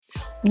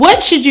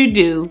What should you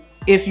do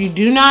if you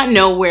do not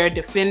know where a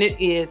defendant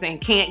is and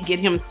can't get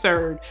him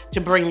served to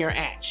bring your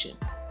action?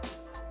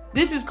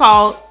 This is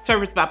called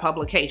service by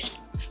publication.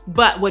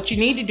 But what you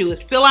need to do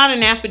is fill out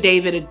an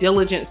affidavit of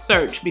diligent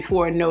search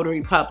before a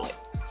notary public.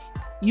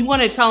 You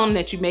want to tell them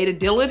that you made a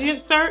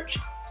diligent search.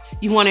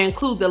 You want to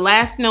include the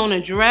last known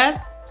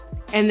address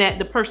and that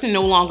the person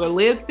no longer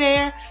lives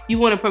there. You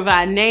want to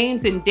provide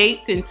names and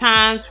dates and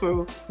times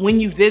for when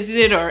you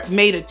visited or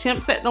made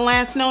attempts at the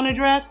last known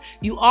address.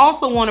 You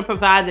also want to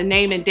provide the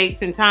name and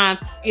dates and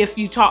times if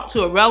you talk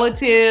to a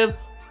relative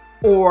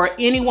or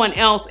anyone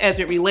else as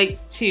it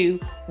relates to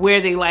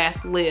where they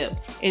last lived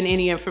and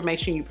any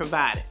information you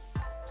provided.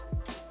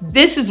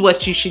 This is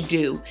what you should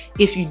do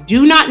if you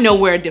do not know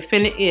where a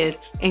defendant is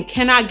and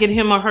cannot get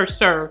him or her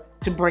served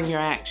to bring your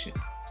action.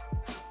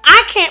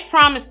 I can't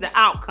promise the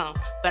outcome,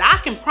 but I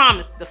can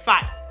promise the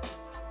fight.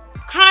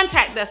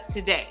 Contact us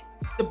today,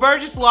 the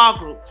Burgess Law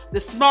Group,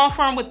 the small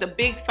firm with the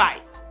big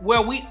fight,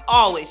 where we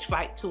always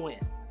fight to win.